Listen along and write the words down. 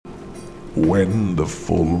When the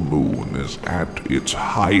full moon is at its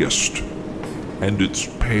highest, and its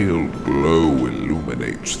pale glow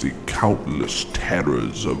illuminates the countless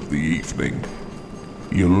terrors of the evening,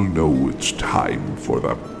 you'll know it's time for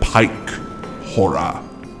the Pike Horror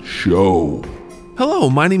Show. Hello,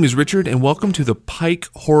 my name is Richard, and welcome to the Pike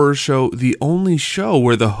Horror Show, the only show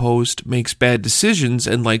where the host makes bad decisions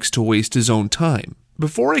and likes to waste his own time.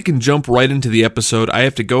 Before I can jump right into the episode, I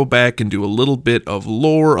have to go back and do a little bit of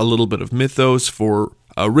lore, a little bit of mythos for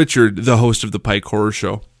Richard, the host of the Pike Horror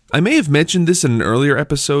Show. I may have mentioned this in an earlier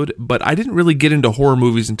episode, but I didn't really get into horror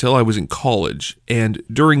movies until I was in college, and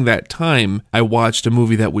during that time, I watched a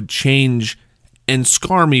movie that would change and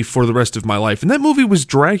scar me for the rest of my life, and that movie was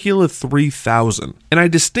Dracula 3000. And I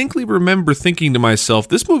distinctly remember thinking to myself,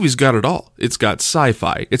 this movie's got it all. It's got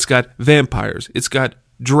sci-fi, it's got vampires, it's got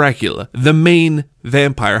Dracula, the main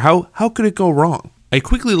vampire. How could it go wrong? I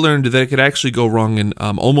quickly learned that it could actually go wrong in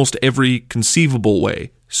almost every conceivable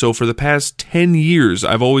way. So for the past 10 years,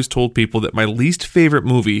 I've always told people that my least favorite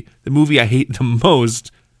movie, the movie I hate the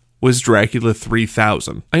most, was Dracula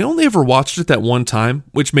 3000. I only ever watched it that one time,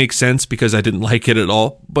 which makes sense because I didn't like it at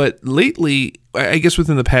all. But lately, I guess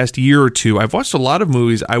within the past year or two, I've watched a lot of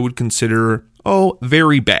movies I would consider,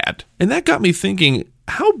 very bad. And that got me thinking,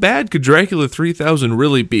 how bad could Dracula 3000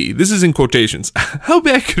 really be? This is in quotations. How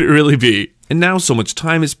bad could it really be? And now so much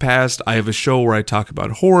time has passed, I have a show where I talk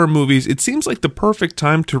about horror movies. It seems like the perfect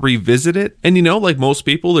time to revisit it. And like most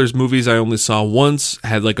people, there's movies I only saw once,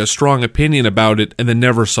 had like a strong opinion about it, and then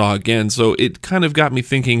never saw again. So it kind of got me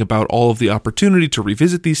thinking about all of the opportunity to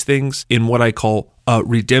revisit these things in what I call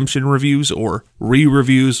redemption reviews or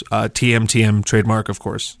ReReviews, TM trademark, of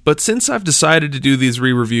course. But since I've decided to do these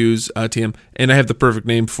ReReviews, TM, and I have the perfect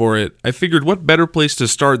name for it, I figured what better place to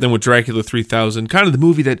start than with Dracula 3000, kind of the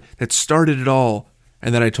movie that started it all,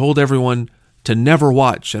 and that I told everyone to never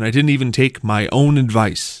watch, and I didn't even take my own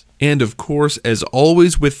advice. And of course, as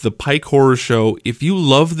always with the Pike Horror Show, if you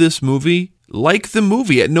love this movie, like the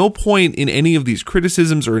movie. At no point in any of these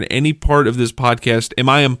criticisms or in any part of this podcast am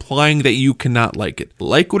I implying that you cannot like it.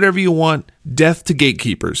 Like whatever you want. Death to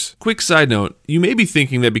gatekeepers. Quick side note, you may be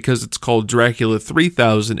thinking that because it's called Dracula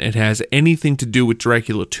 3000, it has anything to do with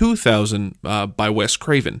Dracula 2000 by Wes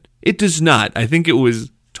Craven. It does not. I think it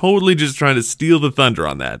was totally just trying to steal the thunder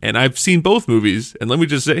on that. And I've seen both movies, and let me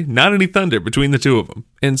just say, not any thunder between the two of them.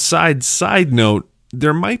 And side note,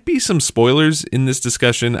 there might be some spoilers in this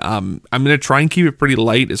discussion. I'm going to try and keep it pretty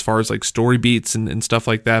light as far as like story beats and stuff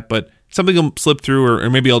like that, but something will slip through, or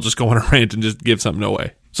maybe I'll just go on a rant and just give something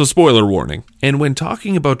away. So spoiler warning. And when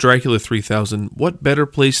talking about Dracula 3000, what better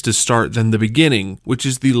place to start than the beginning, which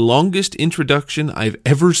is the longest introduction I've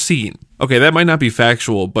ever seen. Okay, that might not be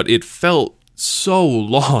factual, but it felt so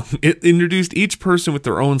long. It introduced each person with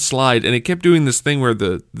their own slide, and it kept doing this thing where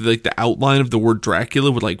the outline of the word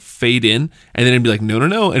Dracula would like fade in, and then it'd be like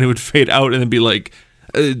no, and it would fade out, and then be like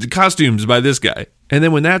costumes by this guy. And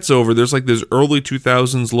then when that's over, there's like this early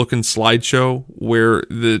 2000s looking slideshow where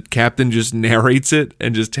the captain just narrates it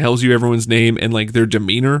and just tells you everyone's name and like their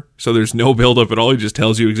demeanor, so there's no build up at all. He just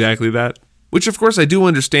tells you exactly that. Which, of course, I do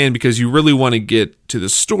understand because you really want to get to the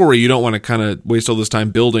story. You don't want to kind of waste all this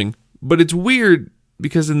time building. But it's weird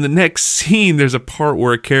because in the next scene, there's a part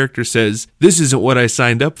where a character says, "This isn't what I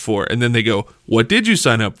signed up for." And then they go, "What did you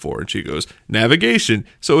sign up for?" And she goes, "Navigation."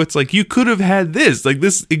 So it's like, you could have had this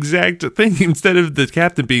exact thing instead of the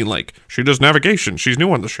captain being like, "She does navigation. She's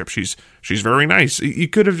new on the ship. She's very nice." You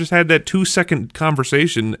could have just had that 2-second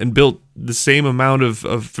conversation and built the same amount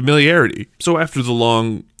of familiarity. So after the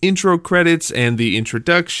long intro credits and the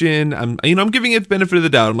introduction, I'm giving it the benefit of the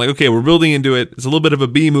doubt. I'm like, okay, we're building into it. It's a little bit of a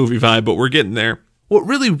B-movie vibe, but we're getting there. What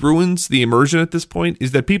really ruins the immersion at this point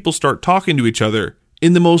is that people start talking to each other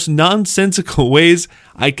in the most nonsensical ways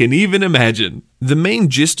I can even imagine. The main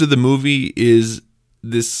gist of the movie is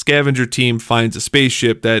this scavenger team finds a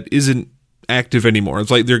spaceship that isn't active anymore. It's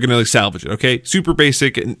like they're gonna salvage it, okay? Super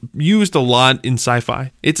basic and used a lot in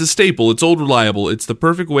sci-fi. It's a staple, it's old reliable, it's the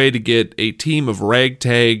perfect way to get a team of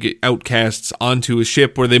ragtag outcasts onto a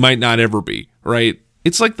ship where they might not ever be, right?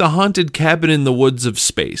 It's like the haunted cabin in the woods of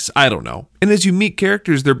space. I don't know. And as you meet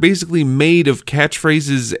characters, they're basically made of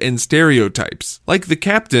catchphrases and stereotypes. Like the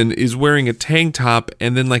captain is wearing a tank top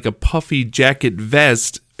and then like a puffy jacket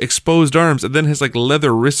vest, exposed arms, and then has like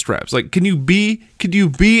leather wrist straps. Like, could you be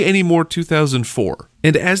any more 2004?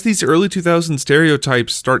 And as these early 2000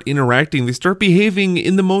 stereotypes start interacting, they start behaving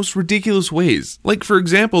in the most ridiculous ways. Like, for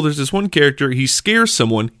example, there's this one character, he scares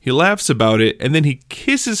someone, he laughs about it, and then he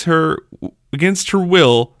kisses her against her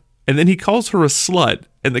will, and then he calls her a slut.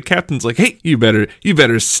 And the captain's like, "Hey, you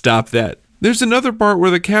better stop that." There's another part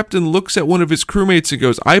where the captain looks at one of his crewmates and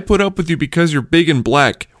goes, "I put up with you because you're big and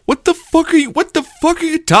black." What the fuck are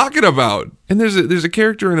you talking about? And there's a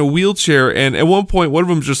character in a wheelchair, and at one point one of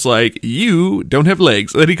them's just like, "You don't have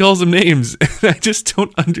legs." And then he calls them names. And I just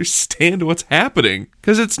don't understand what's happening.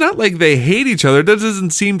 Because it's not like they hate each other. That doesn't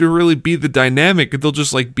seem to really be the dynamic. They'll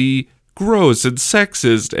just like be gross and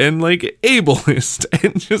sexist and like ableist.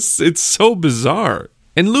 And just, it's so bizarre.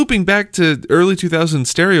 And looping back to early 2000s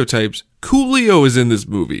stereotypes, Coolio is in this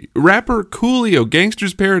movie. Rapper Coolio,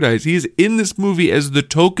 Gangster's Paradise, he is in this movie as the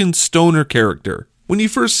token stoner character. When you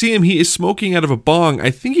first see him, he is smoking out of a bong.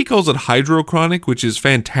 I think he calls it hydrochronic, which is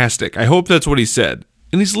fantastic. I hope that's what he said.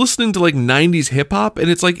 And he's listening to like 90s hip-hop, and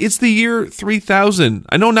it's like, it's the year 3000.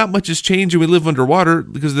 I know not much has changed and we live underwater,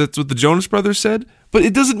 because that's what the Jonas Brothers said, but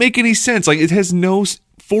it doesn't make any sense. Like, it has no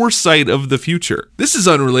foresight of the future. This is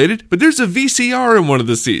unrelated, but there's a VCR in one of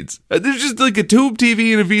the scenes. There's just like a tube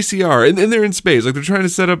TV and a VCR, and they're in space. Like, they're trying to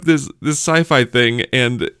set up this sci-fi thing,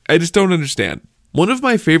 and I just don't understand. One of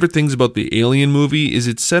my favorite things about the Alien movie is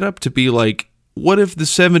it's set up to be like, what if the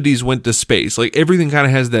 70s went to space? Like, everything kind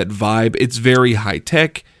of has that vibe. It's very high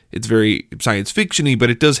tech. It's very science fiction-y, but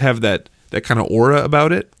it does have that kind of aura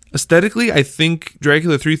about it. Aesthetically, I think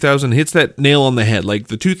Dracula 3000 hits that nail on the head. Like,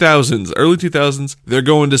 the 2000s, early 2000s, they're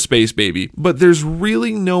going to space, baby. But there's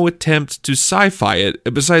really no attempt to sci-fi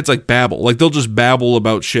it, besides, like, babble. Like, they'll just babble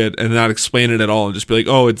about shit and not explain it at all and just be like,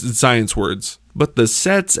 oh, it's science words. But the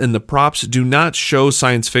sets and the props do not show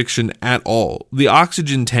science fiction at all. The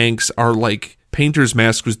oxygen tanks are like painter's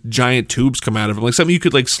masks with giant tubes come out of them, like something you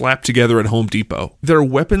could like slap together at Home Depot. Their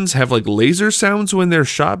weapons have like laser sounds when they're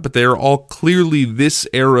shot, but they are all clearly this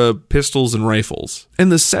era pistols and rifles. And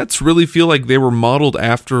the sets really feel like they were modeled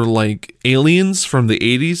after like Aliens from the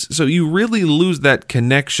 80s, so you really lose that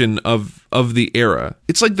connection of the era.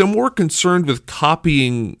 It's like they're more concerned with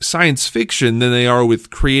copying science fiction than they are with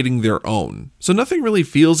creating their own. So nothing really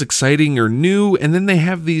feels exciting or new, and then they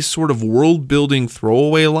have these sort of world-building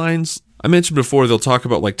throwaway lines. I mentioned before they'll talk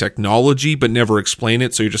about like technology but never explain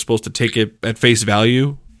it, so you're just supposed to take it at face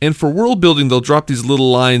value. And for world building, they'll drop these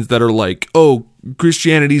little lines that are like, oh,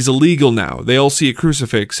 Christianity's illegal now. They all see a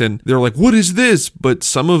crucifix and they're like, what is this? But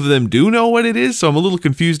some of them do know what it is, so I'm a little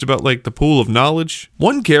confused about like the pool of knowledge.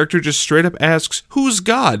 One character just straight up asks, who's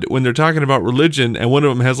God? When they're talking about religion, and one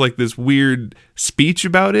of them has like this weird speech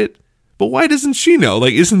about it. But why doesn't she know?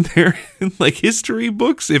 Like, isn't there like history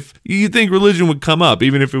books? If you think religion would come up,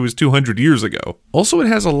 even if it was 200 years ago. Also, it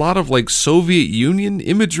has a lot of like Soviet Union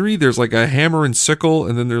imagery. There's like a hammer and sickle,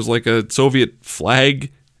 and then there's like a Soviet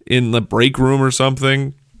flag in the break room or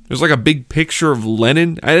something. There's like a big picture of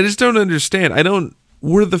Lenin. I just don't understand.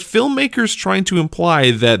 Were the filmmakers trying to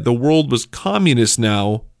imply that the world was communist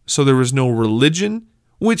now, so there was no religion?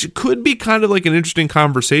 Which could be kind of like an interesting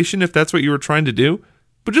conversation if that's what you were trying to do.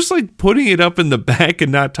 But just like putting it up in the back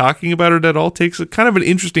and not talking about it at all takes a kind of an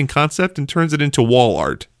interesting concept and turns it into wall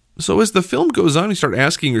art. So as the film goes on, you start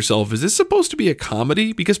asking yourself, is this supposed to be a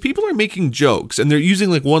comedy? Because people are making jokes and they're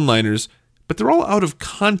using like one-liners, but they're all out of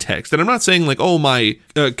context. And I'm not saying like, oh, my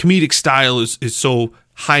comedic style is so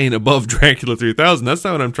high and above Dracula 3000. That's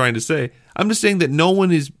not what I'm trying to say. I'm just saying that no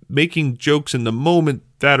one is making jokes in the moment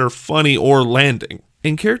that are funny or landing.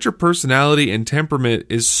 And character personality and temperament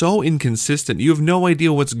is so inconsistent. You have no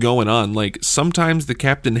idea what's going on. Like, sometimes the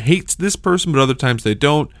captain hates this person, but other times they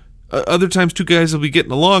don't. Other times two guys will be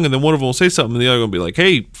getting along, and then one of them will say something, and the other one will be like,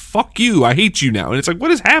 hey, fuck you, I hate you now. And it's like,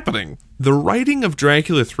 what is happening? The writing of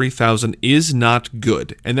Dracula 3000 is not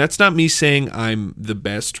good. And that's not me saying I'm the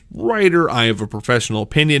best writer, I have a professional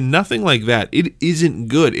opinion, nothing like that. It isn't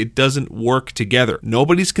good. It doesn't work together.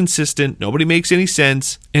 Nobody's consistent, nobody makes any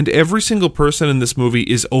sense, and every single person in this movie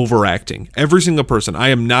is overacting. Every single person. I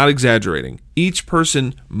am not exaggerating. Each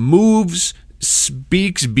person moves,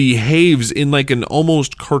 speaks, behaves in like an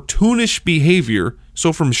almost cartoonish behavior.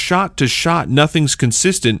 So from shot to shot, nothing's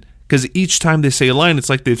consistent, because each time they say a line, it's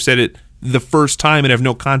like they've said it the first time and have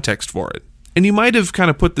no context for it. And you might have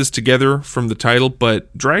kind of put this together from the title,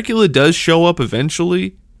 but Dracula does show up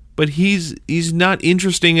eventually, but he's not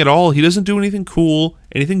interesting at all. He doesn't do anything cool,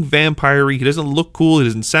 anything vampire-y. He doesn't look cool. He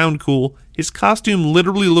doesn't sound cool. His costume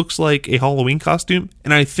literally looks like a Halloween costume,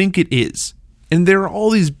 and I think it is. And there are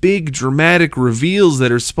all these big dramatic reveals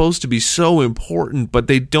that are supposed to be so important, but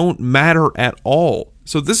they don't matter at all.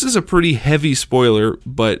 So this is a pretty heavy spoiler,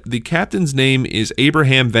 but the captain's name is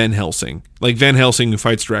Abraham Van Helsing. Like Van Helsing who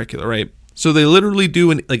fights Dracula, right? So they literally do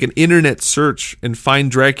an internet search and find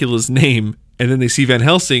Dracula's name, and then they see Van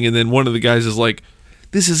Helsing, and then one of the guys is like,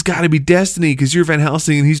 this has got to be destiny because you're Van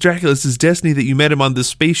Helsing and he's Dracula. It's his destiny that you met him on this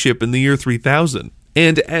spaceship in the year 3000.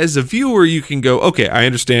 And as a viewer, you can go, okay, I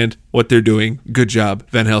understand what they're doing. Good job,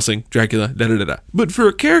 Van Helsing, Dracula, da-da-da-da. But for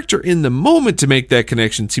a character in the moment to make that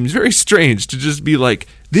connection seems very strange to just be like,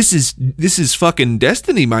 this is fucking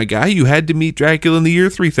destiny, my guy. You had to meet Dracula in the year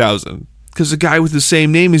 3000. Because a guy with the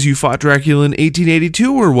same name as you fought Dracula in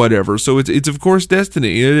 1882 or whatever, so it's of course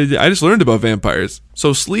destiny. I just learned about vampires.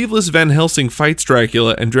 So Sleeveless Van Helsing fights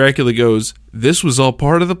Dracula, and Dracula goes, this was all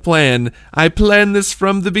part of the plan. I planned this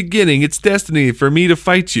from the beginning. It's destiny for me to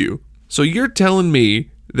fight you. So you're telling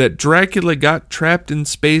me that Dracula got trapped in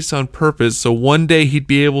space on purpose so one day he'd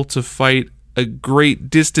be able to fight a great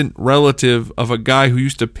distant relative of a guy who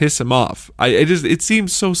used to piss him off. It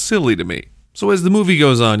seems so silly to me. So as the movie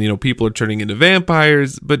goes on, people are turning into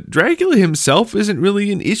vampires, but Dracula himself isn't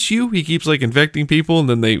really an issue. He keeps infecting people and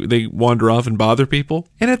then they wander off and bother people.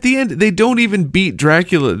 And at the end, they don't even beat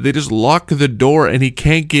Dracula. They just lock the door and he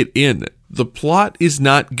can't get in. The plot is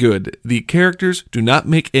not good. The characters do not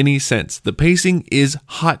make any sense. The pacing is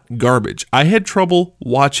hot garbage. I had trouble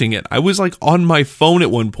watching it. I was on my phone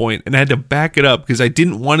at one point and I had to back it up because I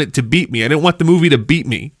didn't want it to beat me. I didn't want the movie to beat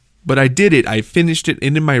me. But I did it. I finished it,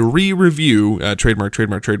 and in my re-review, trademark.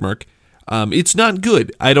 It's not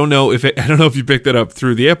good. I don't know if you picked that up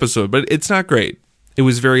through the episode, but it's not great. It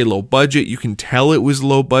was very low budget. You can tell it was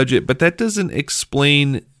low budget, but that doesn't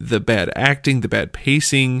explain the bad acting, the bad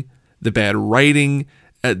pacing, the bad writing,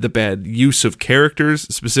 the bad use of characters,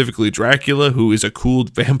 specifically Dracula, who is a cool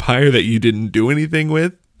vampire that you didn't do anything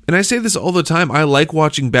with. And I say this all the time, I like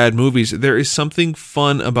watching bad movies. There is something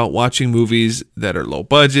fun about watching movies that are low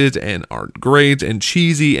budget and aren't great and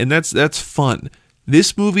cheesy, and that's fun.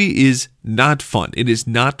 This movie is not fun. It is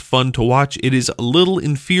not fun to watch. It is a little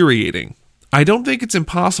infuriating. I don't think it's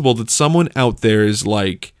impossible that someone out there is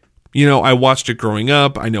like, I watched it growing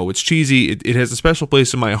up. I know it's cheesy. It has a special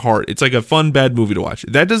place in my heart. It's like a fun, bad movie to watch.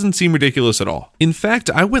 That doesn't seem ridiculous at all. In fact,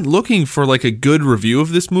 I went looking for a good review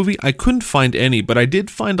of this movie. I couldn't find any, but I did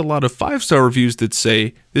find a lot of 5-star reviews that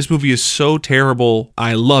say, this movie is so terrible,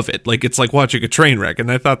 I love it. It's like watching a train wreck, and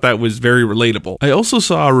I thought that was very relatable. I also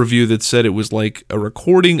saw a review that said it was like a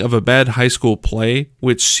recording of a bad high school play,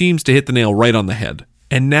 which seems to hit the nail right on the head.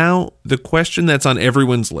 And now, the question that's on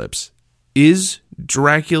everyone's lips. Is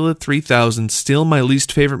Dracula 3000 still my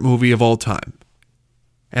least favorite movie of all time?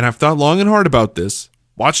 And I've thought long and hard about this,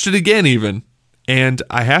 watched it again even, and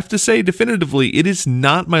I have to say definitively it is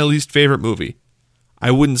not my least favorite movie.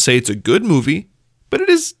 I wouldn't say it's a good movie, but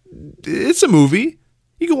it's a movie.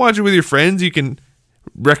 You can watch it with your friends, you can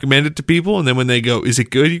recommend it to people, and then when they go, is it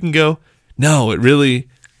good? You can go, no, it really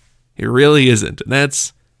isn't. And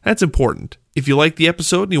that's important. If you like the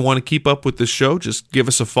episode and you want to keep up with the show, just give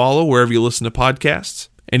us a follow wherever you listen to podcasts.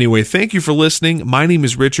 Anyway, thank you for listening. My name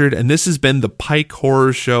is Richard, and this has been the Pike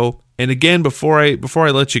Horror Show. And again, before I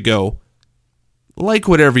let you go, like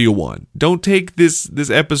whatever you want. Don't take this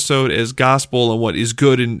episode as gospel on what is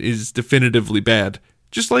good and is definitively bad.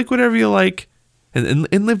 Just like whatever you like and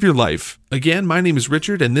live your life. Again, my name is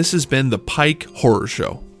Richard, and this has been the Pike Horror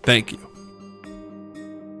Show. Thank you.